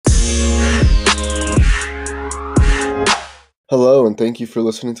Hello, and thank you for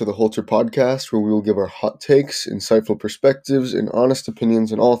listening to the Holter Podcast, where we will give our hot takes, insightful perspectives, and honest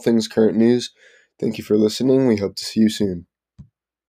opinions on all things current news. Thank you for listening. We hope to see you soon.